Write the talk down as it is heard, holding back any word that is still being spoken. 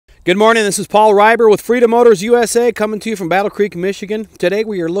Good morning, this is Paul Reiber with Freedom Motors USA coming to you from Battle Creek, Michigan. Today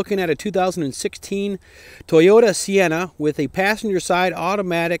we are looking at a 2016 Toyota Sienna with a passenger side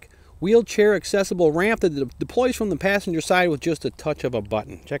automatic wheelchair accessible ramp that deploys from the passenger side with just a touch of a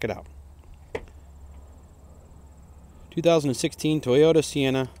button. Check it out. 2016 Toyota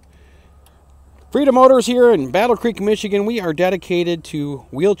Sienna. Freedom Motors here in Battle Creek, Michigan. We are dedicated to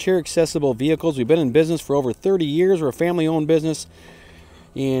wheelchair accessible vehicles. We've been in business for over 30 years. We're a family-owned business.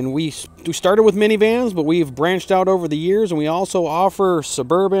 And we started with minivans, but we've branched out over the years, and we also offer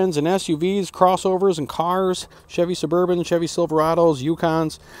Suburbans and SUVs, crossovers and cars, Chevy Suburbans, Chevy Silverados,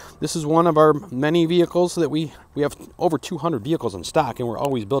 Yukons. This is one of our many vehicles that we have over 200 vehicles in stock, and we're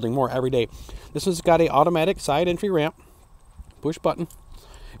always building more every day. This has got an automatic side entry ramp, push button.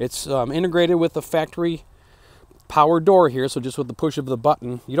 It's integrated with the factory power door here, so just with the push of the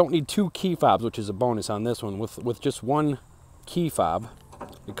button. You don't need two key fobs, which is a bonus on this one. With just one key fob.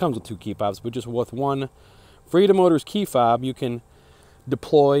 It comes with two key fobs, but just with one Freedom Motors key fob, you can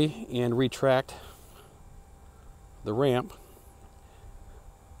deploy and retract the ramp.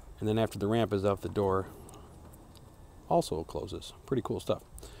 And then after the ramp is up, the door also closes. Pretty cool stuff.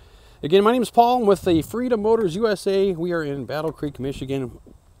 Again, my name is Paul. I'm with the Freedom Motors USA. We are in Battle Creek, Michigan,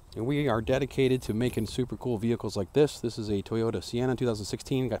 and we are dedicated to making super cool vehicles like this. This is a Toyota Sienna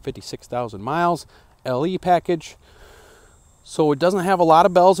 2016, got 56,000 miles, LE package. So it doesn't have a lot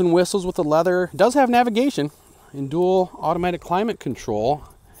of bells and whistles with the leather. It does have navigation and dual automatic climate control.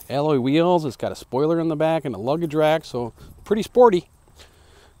 Alloy wheels. It's got a spoiler in the back and a luggage rack. So pretty sporty.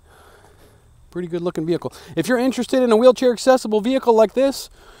 Pretty good looking vehicle. If you're interested in a wheelchair accessible vehicle like this,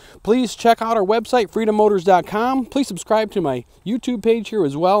 please check out our website, freedommotors.com. Please subscribe to my YouTube page here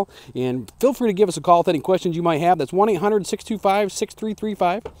as well. And feel free to give us a call with any questions you might have. That's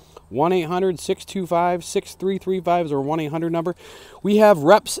 1-800-625-6335. 1-800-625-6335 is our 1-800 number. We have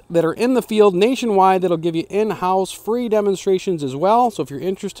reps that are in the field nationwide that'll give you in-house free demonstrations as well. So if you're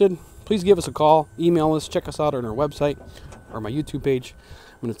interested, please give us a call, email us, check us out on our website or my YouTube page.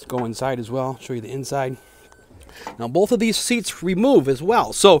 I'm going to go inside as well, show you the inside. Now both of these seats remove as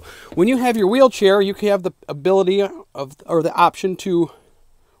well. So when you have your wheelchair, you can have the ability or the option to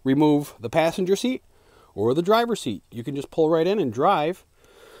remove the passenger seat or the driver's seat. You can just pull right in and drive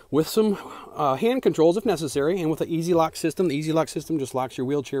with some hand controls if necessary, and with the Easy Lock system. The Easy Lock system just locks your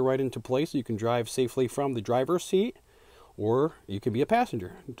wheelchair right into place so you can drive safely from the driver's seat, or you can be a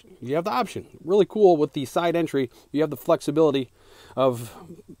passenger. You have the option. Really cool with the side entry. You have the flexibility of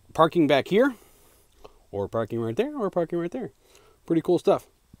parking back here, or parking right there, or parking right there. Pretty cool stuff.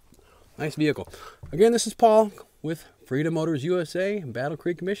 Nice vehicle. Again, this is Paul with Freedom Motors USA in Battle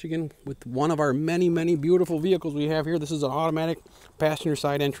Creek, Michigan, with one of our many, many beautiful vehicles we have here. This is an automatic passenger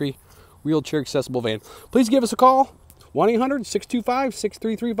side entry wheelchair accessible van. Please give us a call,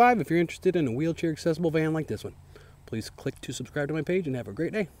 1-800-625-6335 if you're interested in a wheelchair accessible van like this one. Please click to subscribe to my page and have a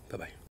great day. Bye-bye.